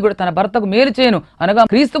దినములన్నీ కూడా తన భర్తకు మేలు చేయను అనగా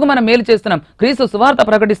క్రీస్తుకు మనం మేలు చేస్తున్నాం, క్రీస్తు సువార్త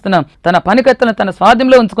ప్రకటిస్తున్నాం. తన పనికత్తలను తన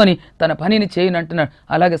స్వాధీనంలో ఉంచుకొని తన పనిని చేయను అంటున్నాడు.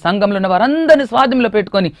 అలాగే సంఘంలో ఉన్న వారందరినీ స్వాధీనంలో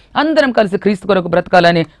పెట్టుకొని అందరం కలిసి క్రీస్తు కొరకు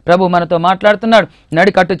బ్రతకాలని ప్రభు మనతో మాట్లాడుతున్నాడు.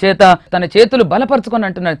 నడికట్టు చేత తన చేతులు బలపరుచుకొని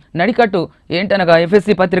అంటున్నాడు. నడికట్టు ఏంటనగా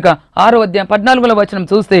ఎఫ్ఎస్సి పత్రిక 6వ అధ్యాయం 14వ వచనం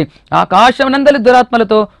చూస్తే ఆకాశమునందలి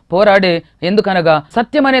దురాత్మలతో పోరాడే, ఎందుకనగా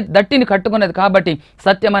సత్యం అనే దట్టిని కట్టుకున్నది కాబట్టి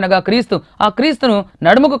సత్యం అనగా క్రీస్తు, ఆ క్రీస్తును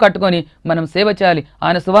నడుముకు కట్టుకొని మనం సేవ చేయాలి,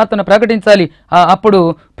 ఆయన సువార్తను ప్రకటించాలి. అప్పుడు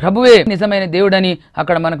ప్రభువే నిజమైన దేవుడని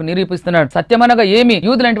అక్కడ మనకు నిరూపిస్తున్నాడు. సత్యం అనగా ఏమి?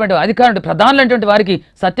 యూదులైనటువంటి అధికారులు ప్రధానులైనటువంటి వారికి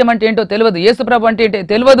సత్యం అంటే ఏంటో తెలియదు, యేసు ప్రభు అంటే ఏంటో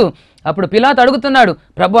తెలియదు. అప్పుడు పిలాతు అడుగుతున్నాడు,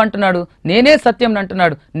 ప్రభు అంటున్నాడు నేనే సత్యం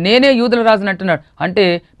అంటున్నాడు, నేనే యూదుల రాజుని అంటున్నాడు. అంటే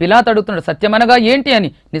పిలాతు అడుగుతున్నాడు సత్యం అనగా ఏంటి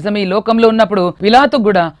అని. నిజమే, ఈ లోకంలో ఉన్నప్పుడు పిలాతుకు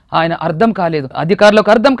కూడా ఆయన అర్థం కాలేదు,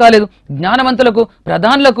 అధికారులకు అర్థం కాలేదు, జ్ఞానవంతులకు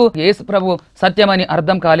ప్రధానులకు యేసు ప్రభు సత్యమని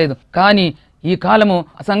అర్థం కాలేదు. కానీ ఈ కాలము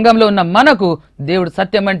సంఘంలో ఉన్న మనకు దేవుడు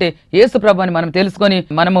సత్యం అంటే యేసు ప్రభు అని మనం తెలుసుకొని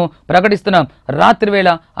మనము ప్రకటిస్తున్నాం. రాత్రి వేళ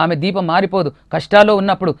ఆమె దీపం మారిపోదు. కష్టాల్లో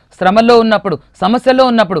ఉన్నప్పుడు, శ్రమల్లో ఉన్నప్పుడు, సమస్యల్లో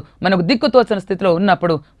ఉన్నప్పుడు, మనకు దిక్కుతోచన స్థితిలో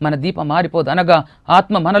ఉన్నప్పుడు మన దీపం మారిపోదు. అనగా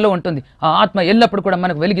ఆత్మ మనలో ఉంటుంది. ఆ ఆత్మ ఎల్లప్పుడు కూడా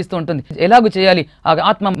మనకు వెలిగిస్తూ ఉంటుంది. ఎలాగూ చేయాలి ఆ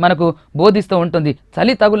ఆత్మ మనకు బోధిస్తూ ఉంటుంది.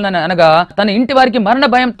 చలి తగులునని అనగా తన ఇంటి వారికి మరణ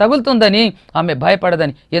భయం తగులుతుందని ఆమె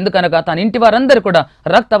భయపడదని. ఎందుకనగా తన ఇంటి వారందరూ కూడా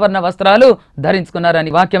రక్తవర్ణ వస్త్రాలు ధరించుకున్నారని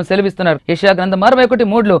వాక్యం సెలవిస్తున్నారు. యెషయా గ్రంథం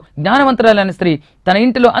 61:3 జ్ఞానవంతురాలైన స్త్రీ తన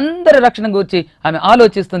ఇంటిలో అందరి రక్షణ గురించి ఆమె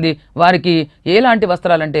ఆలోచిస్తుంది. వారికి ఎలాంటి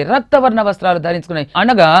వస్త్రాలంటే రక్తవర్ణ వస్త్రాలు ధరించుకున్నాయి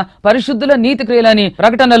అనగా పరిశుద్ధుల నీతి క్రియలని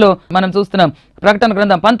ప్రకటనలో మనం చూస్తున్నాం. ప్రకటన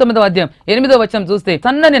గ్రంథం 19వ అధ్యాయం 8వ వచనం చూస్తే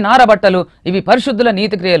సన్నని నార బట్టలు ఇవి పరిశుద్ధుల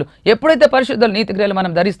నీతి క్రియలు. ఎప్పుడైతే పరిశుద్ధుల నీతి క్రియలు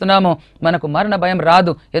మనం ధరిస్తున్నామో మనకు మరణ భయం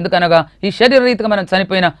రాదు. ఎందుకనగా ఈ శరీర రీతిగా మనం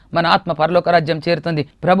చనిపోయినా మన ఆత్మ పరలోక రాజ్యం చేరుతుంది.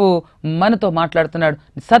 ప్రభు మనతో మాట్లాడుతున్నాడు,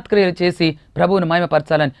 సత్క్రియలు చేసి ప్రభువును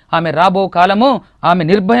మహిమపరచాలని. ఆమె రాబో కాలము ఆమె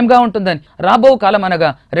నిర్భయంగా ఉంటుందని. రాబో కాలం అనగా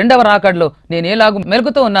రెండవ రాకడలో నేను ఎలాగూ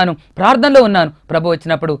మెలుగుతూ ఉన్నాను, ప్రార్థనలో ఉన్నాను, ప్రభు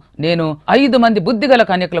వచ్చినప్పుడు నేను 5 మంది బుద్ధిగల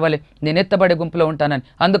కన్యకుల వలె నేను ఎత్తబడే గుంపులో ఉంటానని.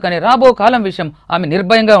 అందుకని రాబో కాలం విషయం ఆమె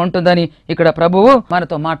నిర్భయంగా ఉంటుందని ఇక్కడ ప్రభువు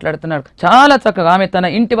మనతో మాట్లాడుతున్నాడు. చాలా చక్కగా ఆమె తన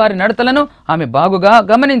ఇంటి వారి నడతలను ఆమె బాగుగా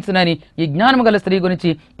గమనించునని ఈ జ్ఞానము గల స్త్రీ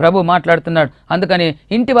గురించి ప్రభు మాట్లాడుతున్నాడు. అందుకని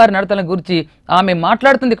ఇంటి వారి నడతల గురించి ఆమె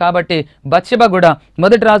మాట్లాడుతుంది కాబట్టి బత్షెబ కూడా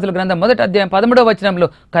 1 రాజుల గ్రంథం 1వ అధ్యాయం 13వ వచనంలో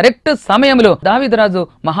కరెక్ట్ సమయంలో దావీదు రాజు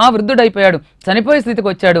మహావృద్ధుడైపోయాడు, చనిపోయే స్థితికి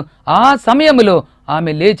వచ్చాడు. ఆ సమయంలో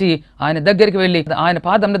ఆమె లేచి ఆయన దగ్గరికి వెళ్ళి ఆయన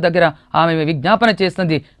పాదముల దగ్గర ఆమె విజ్ఞాపన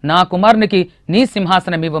చేస్తుంది, నా కుమారునికి నీ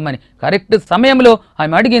సింహాసనం ఇవ్వమని. కరెక్ట్ సమయంలో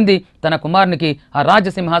ఆమె అడిగింది, తన కుమారునికి ఆ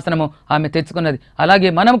రాజసింహాసనము ఆమె తెచ్చుకున్నది. అలాగే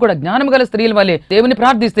మనం కూడా జ్ఞానం గల స్త్రీల వల్లే దేవుని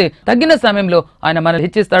ప్రార్థిస్తే తగిన సమయంలో ఆయన మనల్ని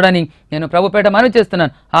హెచ్చిస్తాడని నేను ప్రభుపేట మనవి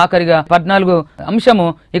చేస్తున్నాను. ఆఖరిగా 14వ అంశము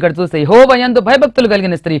ఇక్కడ చూస్తే యెహోవా యందు భయభక్తులు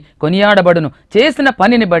కలిగిన స్త్రీ కొనియాడబడును, చేసిన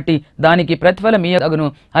పనిని బట్టి దానికి ప్రతిఫలం ఇయ్యగును.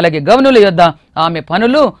 అలాగే గౌనుల యొద్ద ఆమె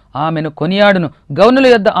పనులు ఆమెను కొనియాడును, గౌనుల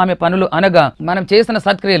యొద్ద ఆమె పనులు పనులు అనగా మనం చేసిన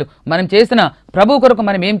సత్క్రియలు, మనం చేసిన ప్రభు కొరకు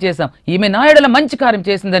మనం ఏం చేసాం, ఈమె నా ఎడల మంచి కార్యం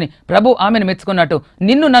చేసిందని ప్రభు ఆమెను మెచ్చుకున్నట్టు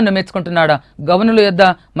నిన్ను నన్ను మెచ్చుకుంటున్నాడా? గవనుల యొద్ద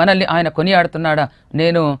మనల్ని ఆయన కొనియాడుతున్నాడా?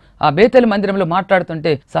 నేను ఆ బేతేలు మందిరంలో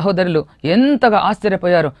మాట్లాడుతుంటే సహోదరులు ఎంతగా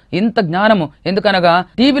ఆశ్చర్యపోయారు. ఇంత జ్ఞానము, ఎందుకనగా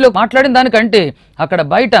టీవీలో మాట్లాడిన దానికంటే అక్కడ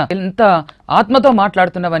బయట ఎంత ఆత్మతో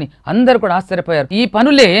మాట్లాడుతున్నావని అందరూ కూడా ఆశ్చర్యపోయారు. ఈ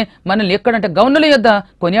పనులే మనల్ని ఎక్కడంటే గౌనుల యొద్ద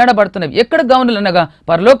కొనియాడబడుతున్నవి. ఎక్కడ గౌనులు అనగా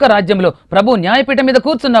పరలోక రాజ్యంలో ప్రభు న్యాయపీఠం మీద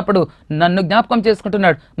కూర్చున్నప్పుడు నన్ను జ్ఞాపకం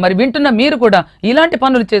చేసుకుంటున్నాడు. మరి వింటున్న మీరు కూడా ఇలాంటి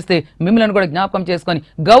పనులు చేస్తే మిమ్మల్ని కూడా జ్ఞాపకం చేసుకొని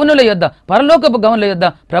గౌనుల యొద్ద, పరలోకపు గౌనుల యొద్ద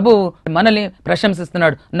ప్రభు మనల్ని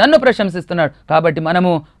ప్రశంసిస్తున్నాడు, నన్ను ప్రశంసిస్తున్నాడు. కాబట్టి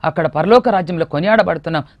మనము అక్కడ పరలోక రాజ్యంలో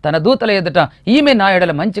కొనియాడబడుతున్నాం. తన దూతల ఎదుట ఈమె నా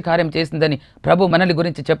ఎడల మంచి కార్యం చేసిందని ప్రభు మనల్ని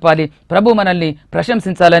గురించి చెప్పాలి, ప్రభు మనల్ని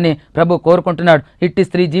ప్రశంసించాలని ప్రభు కోరుకుంటున్నాడు. ఇట్టి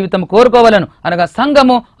స్త్రీ జీవితం కోరుకోవాలను అనగా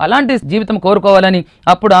సంఘము అలాంటి జీవితం కోరుకోవాలని,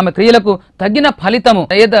 అప్పుడు ఆమె క్రియలకు తగిన ఫలితము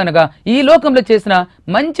ఏదనగా ఈ లోకంలో చేసిన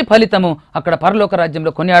మంచి ఫలితము అక్కడ పరలోక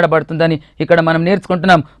రాజ్యంలో కొనియాడబడుతుందని ఇక్కడ మనం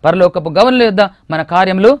నేర్చుకుంటున్నాం. పరలోకపు గవనుల యొద్ద మన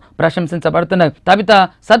కార్యములు ప్రశంసించబడుతున్నాయి. తబిత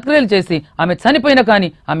సత్క్రియలు చేసి ఆమె చనిపోయిన కానీ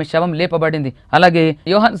ఆమె శవం లేపబడింది. అలాగే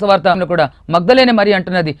యోహాను సువార్తలో కూడా మగ్దలేనే మరి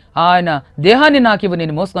అంటున్నది, ఆయన దేహాన్ని నాకు ఇవ్వు,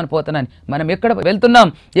 నేను మోసుకొని పోతానని. మనం ఎక్కడ వెళ్తున్నాం,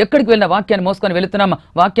 ఎక్కడికి వెళ్ళిన వాక్యాన్ని మోసుకొని వెళుతున్నామా,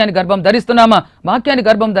 వాక్యాన్ని గర్భం ధరిస్తున్నామా? వాక్యాన్ని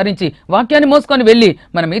గర్భం ధరించి వాక్యాన్ని మోసుకొని వెళ్ళి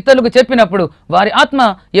మనం ఇతరులకు చెప్పినప్పుడు వారి ఆత్మ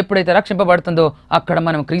ఎప్పుడైతే రక్షింపబడుతుందో అక్కడ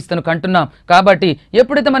మనం క్రీస్తును కంటున్నాం. కాబట్టి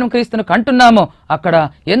ఎప్పుడైతే మనం క్రీస్తును కంటున్నామో అక్కడ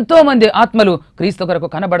ఎంతో మంది ఆత్మలు క్రీస్తు కొరకు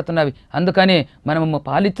కనబడుతున్నవి. అందుకనే మనము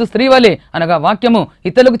పాలిచ్చు స్త్రీ వలె అనగా వాక్యము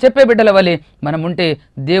ఇతరులకు చెప్పే బిడ్డల వలె మనం ఉంటే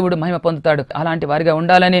దేవుడు మహిమ పొందుతాడు. అలాంటి వారిగా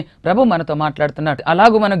ఉండాలని ప్రభు మనతో మాట్లాడుతున్నాడు.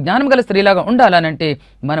 అలాగూ మనం జ్ఞానం గల స్త్రీలాగా ఉండాలనంటే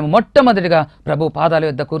మనం మొట్టమొదటిగా ప్రభు పాదాల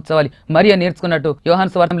యొద్ద కూర్చోవాలి. మరియ నేర్చుకున్నట్టు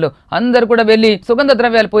యోహాను సువార్తలో అందరూ కూడా వెళ్ళి సుగంధ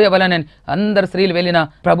ద్రవ్యాలు పోయవలనని అందరు స్త్రీలు వెళ్ళినా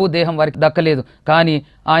ప్రభు దేహం వారికి దక్కలేదు. కానీ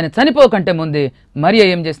ఆయన చనిపోకంటే ముందే మరియ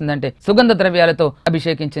ఏం చేసిందంటే సుగంధ ద్రవ్యాలతో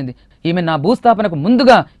అభిషేకించింది. ఈమె నా భూస్థాపనకు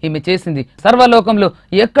ముందుగా ఈమె చేసింది. సర్వలోకంలో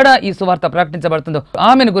ఎక్కడ ఈ సువార్త ప్రకటించబడుతుందో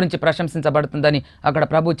ఆమెను గురించి ప్రశంసించబడుతుందని అక్కడ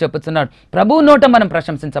ప్రభు చెప్పుతున్నాడు. ప్రభు నోట మనం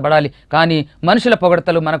ప్రశంసించబడాలి, కానీ మనుషుల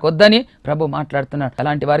పొగడతలు మనకు వద్దని ప్రభు మాట్లాడుతున్నాడు.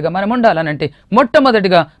 అలాంటి వారిగా మనం ఉండాలనంటే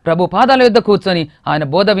మొట్టమొదటిగా ప్రభు పాదాల యొద్ద కూర్చొని ఆయన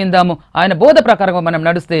బోధ విందాము. ఆయన బోధ ప్రకారంగా మనం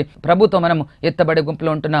నడిస్తే ప్రభుతో మనము ఎత్తబడే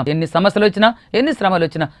గుంపులో ఉంటున్నాం. ఎన్ని సమస్యలు వచ్చినా, ఎన్ని శ్రమలు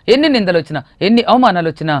వచ్చినా, ఎన్ని నిందలు వచ్చినా, ఎన్ని అవమానాలు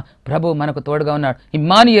వచ్చినా ప్రభు మనకు తోడుగా ఉన్నాడు.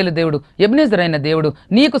 ఇమ్మానుయేలు దేవుడు, ఎబెనెజర్ అయిన దేవుడు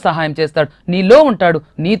నీకు సహాయం చేస్తాడు, నీలో ఉంటాడు,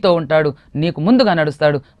 నీతో ఉంటాడు, నీకు ముందుగా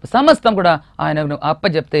నడుస్తాడు. సమస్తం కూడా ఆయనను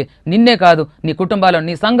అప్పచెప్తే నిన్నే కాదు, నీ కుటుంబాలను,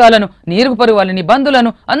 నీ సంఘాలను, నీ ఇరుగు పొరుగు వాళ్ళని, నీ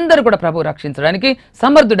బంధువులను అందరూ కూడా ప్రభు రక్షించడానికి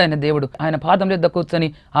సమర్థుడైన దేవుడు. ఆయన పాదం యొద్ద కూర్చొని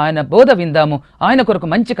ఆయన బోధ విందాము, ఆయన కొరకు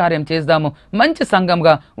మంచి కార్యం చేద్దాము, మంచి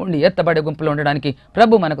సంఘంగా ఉండి ఎత్తబడే గుంపులో ఉండడానికి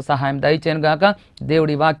ప్రభు మనకు సహాయం దయచేయను గాక.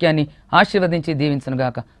 దేవుడి వాక్యాన్ని ఆశీర్వదించి దీవించును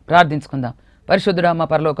గాక. ప్రార్థించుకుందాం. పరిశుద్ధుడా మా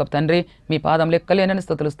పరలోకపు తండ్రి, మీ పాదం లెక్కలేనని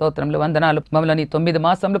స్తుతులు స్తోత్రములు వందనాలు. మమ్మల్ని 9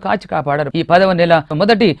 మాసములు కాచి కాపాడారు. ఈ 10వ నెల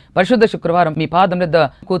మొదటి పరిశుద్ధ శుక్రవారం మీ పాదం వద్ద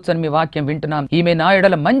కూర్చొని మీ వాక్యం వింటున్నాం. ఈమె నా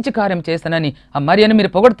ఎడల మంచి కార్యం చేస్తానని ఆ మరియను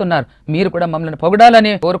మీరు పొగడుతున్నారు. మీరు కూడా మమ్మల్ని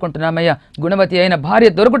పొగడాలని కోరుకుంటున్నామయ్యా. గుణవతి అయిన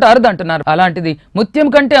భార్య దొరుకుట అరుదు అంటున్నారు, అలాంటిది ముత్యం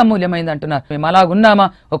కంటే అమూల్యమైంది అంటున్నారు. మేము అలాగున్నామా?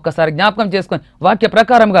 ఒక్కసారి జ్ఞాపకం చేసుకొని వాక్య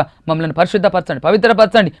ప్రకారంగా మమ్మల్ని పరిశుద్ధపరచండి,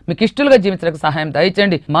 పవిత్రపరచండి, మీకు ఇష్టలుగా జీవించడానికి సహాయం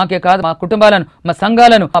దయచేయండి. మాకే కాదు, మా కుటుంబాలను, మా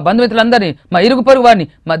సంఘాలను, మా బంధుమిత్రులందరినీ, మా ఇరుగు పొరుగు వారిని,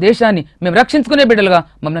 మా దేశాన్ని మేము రక్షించుకునే బిడ్డలుగా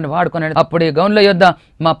మమ్మల్ని వాడుకున్నాడు. అప్పుడే గౌన్ల యొద్ద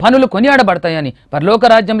మా పనులు కొనియాడబడతాయని పరలోక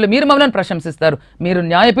రాజ్యంలో మీరు మమ్మల్ని ప్రశంసిస్తారు. మీరు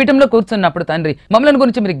న్యాయపీఠంలో కూర్చున్నప్పుడు తండ్రి మమ్మల్ని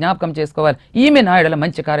గురించి మీరు జ్ఞాపకం చేసుకోవాలి. ఈమె నా ఎడల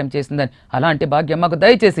మంచి కార్యం చేసిందని అలాంటి భాగ్యం మాకు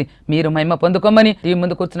దయచేసి మీరు మహిమ పొందుకోమని ఈ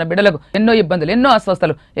ముందు కూర్చున్న బిడ్డలకు ఎన్నో ఇబ్బందులు, ఎన్నో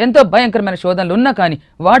అస్వస్థలు, ఎంతో భయంకరమైన శోధనలు ఉన్నా కానీ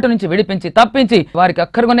వాటి నుంచి విడిపించి తప్పించి వారికి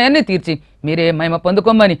అక్కరుగున్నాయన్నీ తీర్చి మీరే మహిమ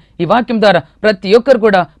పొందుకోమని ఈ వాక్యం ద్వారా ప్రతి ఒక్కరు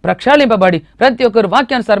కూడా ప్రక్షాళింపబడి ప్రతి ఒక్కరు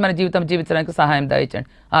వాక్యానుసారమైన జీవితం జీవించడానికి సహాయం దయచండి,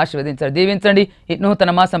 ఆశీర్వదించండి, దీవించండి. ఈ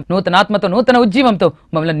నూతన మాసం నూతన ఆత్మతో, నూతన ఉజ్జీవంతో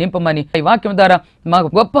మమ్మల్ని నింపమని ఈ వాక్యం ద్వారా మాకు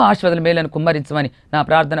గొప్ప ఆశీర్వాదాలు మేలను కుమ్మరించమని నా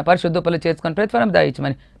ప్రార్థన పరిశుద్ధుపలు చేసుకొని ప్రతిఫలం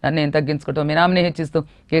దయచమని నన్ను నేను తగ్గించుకుంటూ మీ నామని హెచ్చిస్తూ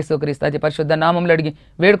యేసుక్రీస్తు అతి పరిశుద్ధ నామంలో అడిగి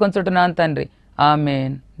వేడుకొంచుంటున్నాను తండ్రి,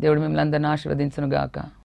 ఆమేన్. దేవుడు మిమ్మల్ని అందరిని ఆశీర్వదించును గాక.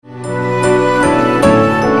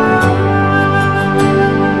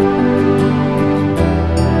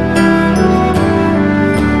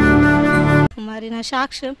 మరి నా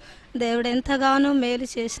సాక్ష్యం, దేవుడు ఎంతగానో మేలు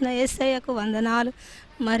చేసిన యేసయ్యకు వందనాలు.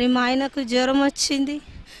 మరి మా ఆయనకు జ్వరం వచ్చింది.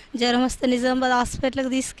 జ్వరం వస్తే నిజామాబాద్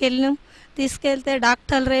హాస్పిటల్కి తీసుకెళ్తే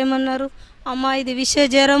డాక్టర్లు ఏమన్నారు, అమ్మ ఇది విష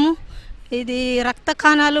జ్వరము, ఇది రక్త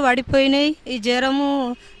కణాలు పడిపోయినాయి, ఈ జ్వరము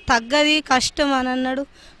తగ్గది, కష్టం అని అన్నాడు.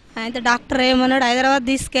 ఆయన డాక్టర్ ఏమన్నాడు, హైదరాబాద్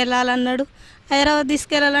తీసుకెళ్ళాలన్నాడు. హైదరాబాద్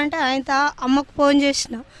తీసుకెళ్ళాలంటే ఆయన అమ్మకు ఫోన్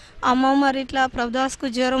చేసిన, అమ్మ మరి ఇట్లా ప్రభుదాస్కు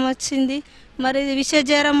జ్వరం వచ్చింది, మరి ఇది విష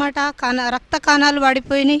జ్వరం అట, రక్త కణాలు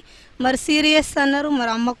పడిపోయినాయి, మరి సీరియస్ అన్నారు.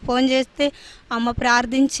 మరి అమ్మకు ఫోన్ చేస్తే అమ్మ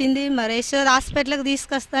ప్రార్థించింది. మరి యశోద హాస్పిటల్కి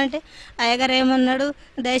తీసుకొస్తా అంటే అయ్యగారు ఏమన్నాడు,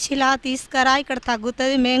 దయశీల తీసుకురా ఇక్కడ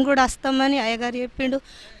తగ్గుతుంది, మేము కూడా వస్తామని అయ్యగారు చెప్పిండు.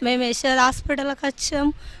 మేము యశోద హాస్పిటల్కి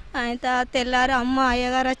వచ్చాము. ఆయన తెల్లారి అమ్మ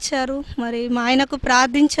అయ్యగారు వచ్చారు. మరి మా ఆయనకు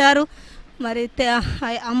ప్రార్థించారు. మరి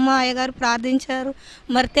అమ్మ అయ్యగారు ప్రార్థించారు.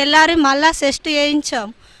 మరి తెల్లారి మళ్ళా టెస్ట్ చేయించాం.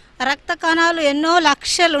 రక్త కణాలు ఎన్నో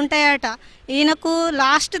లక్షలు ఉంటాయట. ఈయనకు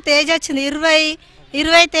లాస్ట్ తేజ్ వచ్చింది,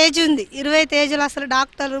 20 తేజ్ ఉంది. 20 తేజీలు అసలు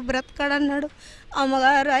డాక్టర్ బ్రతకడన్నాడు.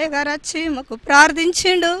 అమ్మగారు అయ్యగారు వచ్చి మాకు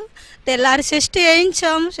ప్రార్థించిండు. తెల్లారి టెస్ట్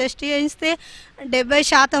చేయించాము. టెస్ట్ చేయిస్తే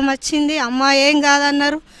 70% వచ్చింది. అమ్మ ఏం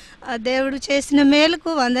కాదన్నారు. దేవుడు చేసిన మేలుకు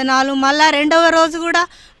వందనాలు. మళ్ళా రెండవ రోజు కూడా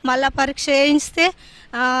మళ్ళా పరీక్ష చేయిస్తే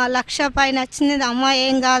 1,00,000 పైన వచ్చింది. అమ్మ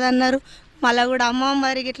ఏం కాదన్నారు. మళ్ళీ కూడా అమ్మ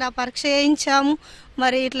మరి ఇట్లా పరీక్ష చేయించాము.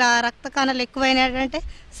 మరి ఇట్లా రక్త కణాలు ఎక్కువైనాయంటే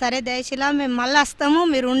సరే దయచేలా మేము మళ్ళీ వస్తాము,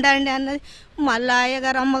 మీరు ఉండండి అన్నది. మళ్ళీ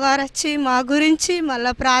అయ్యగారు అమ్మగారు వచ్చి మా గురించి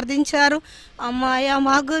మళ్ళీ ప్రార్థించారు. అమ్మాయ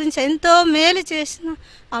మా గురించి ఎంతో మేలు చేసిన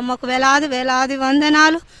అమ్మకు వేలాది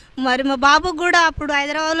వందనాలు. మరి మా బాబుకు కూడా అప్పుడు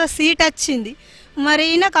హైదరాబాద్లో సీట్ వచ్చింది. మరి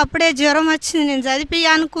ఈయనకు అప్పుడే జ్వరం వచ్చింది. నేను చదివి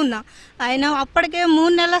అనుకున్నా. ఆయన అప్పటికే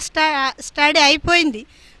 3 నెలల స్టడీ అయిపోయింది.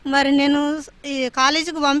 మరి నేను ఈ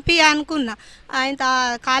కాలేజీకి పంపి అనుకున్నా. ఆయన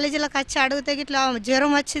కాలేజీలోకి వచ్చి అడిగితే ఇట్లా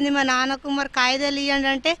జ్వరం వచ్చింది మా నాన్నకు, మరి కాగితాలు ఇవ్వండి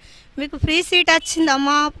అంటే మీకు ఫ్రీ సీట్ వచ్చింది అమ్మ,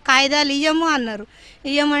 కాగితాలు ఇయ్యము అన్నారు.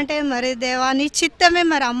 ఇయ్యమంటే మరి దేవా నీ చిత్తమే.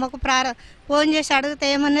 మరి అమ్మకు ఫోన్ చేసి అడిగితే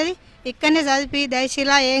ఏమన్నది, ఇక్కడనే చదివి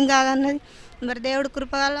దయశీల ఏం కాదన్నది. మరి దేవుడు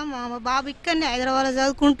కృపగల మా బాబు ఇక్కడనే హైదరాబాద్లో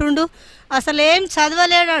చదువుకుంటుండు. అసలు ఏం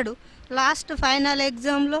చదవలేడాడు. లాస్ట్ ఫైనల్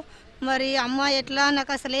ఎగ్జామ్లో మరి అమ్మ ఎట్లా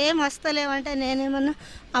నాకు అసలు ఏం వస్తలేవంటే నేనేమన్నా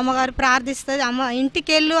అమ్మగారు ప్రార్థిస్తుంది, అమ్మ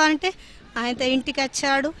ఇంటికి వెళ్ళు అంటే ఆయన ఇంటికి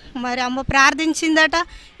వచ్చాడు. మరి అమ్మ ప్రార్థించిందట.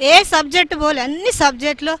 ఏ సబ్జెక్టు పోలే, అన్ని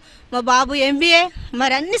సబ్జెక్టులో మా బాబు MBA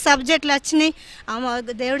మరి అన్ని సబ్జెక్టులు వచ్చినాయి. అమ్మ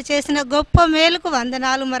దేవుడు చేసిన గొప్ప మేలుకు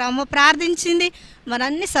వందనాలు. మరి అమ్మ ప్రార్థించింది. మరి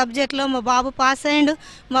అన్ని సబ్జెక్టులో మా బాబు పాస్ అయ్యిండు.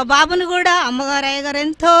 మా బాబుని కూడా అమ్మగారు అయ్యగారు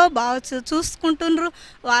ఎంతో బాగా చూసుకుంటుండ్రు.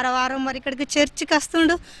 వారం మరి ఇక్కడికి చర్చికి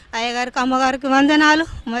వస్తుండు. అయ్యగారికి అమ్మగారికి వందనాలు.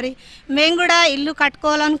 మరి మేము కూడా ఇల్లు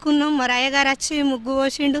కట్టుకోవాలనుకున్నాం. మరి అయ్యగారు వచ్చి ముగ్గు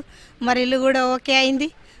పోసిండు. మరి ఇల్లు కూడా ఓకే అయింది.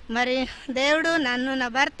 మరి దేవుడు నన్ను, నా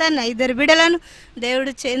భర్త, నా 2 బిడ్డలను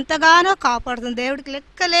దేవుడు ఎంతగానో కాపాడుతుంది. దేవుడికి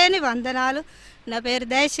లెక్కలేని వందనాలు. నా పేరు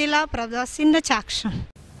దయశీల, ప్రభు చిన్న సాక్ష్యం.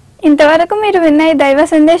 ఇంతవరకు మీరు విన్న ఈ దైవ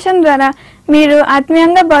సందేశం ద్వారా మీరు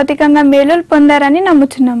ఆత్మీయంగా భౌతికంగా మేలులు పొందారని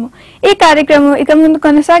నమ్ముతున్నాము. ఈ కార్యక్రమం ఇక ముందు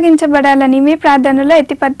కొనసాగించబడాలని మీ ప్రార్థనలో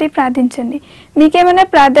ఎత్తిపట్టి ప్రార్థించండి. మీకేమైనా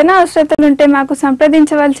ప్రార్థన అవసరతలుంటే మాకు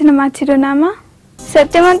సంప్రదించవలసిన మా చిరునామా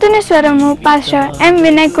సత్యవంతుని స్వరము pastor M.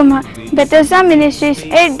 Vinay Kumar, Bethesda ministries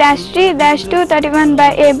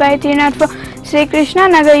 8-2-231/A/304 Sri Krishna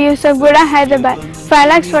Nagar, Yusufgura, Hyderabad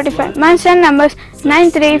 5,45,000. My cell numbers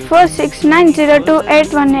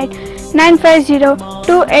 9346902818,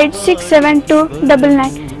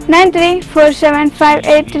 95028672999,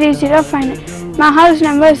 9347583059. My house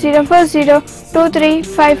number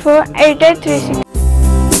 04023548836.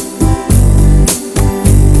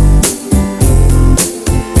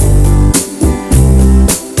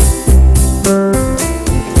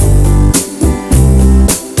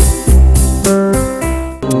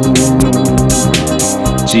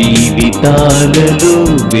 జీవితాలలో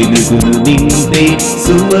వెలుగును నింపే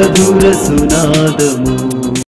సుమధుర సునాదము.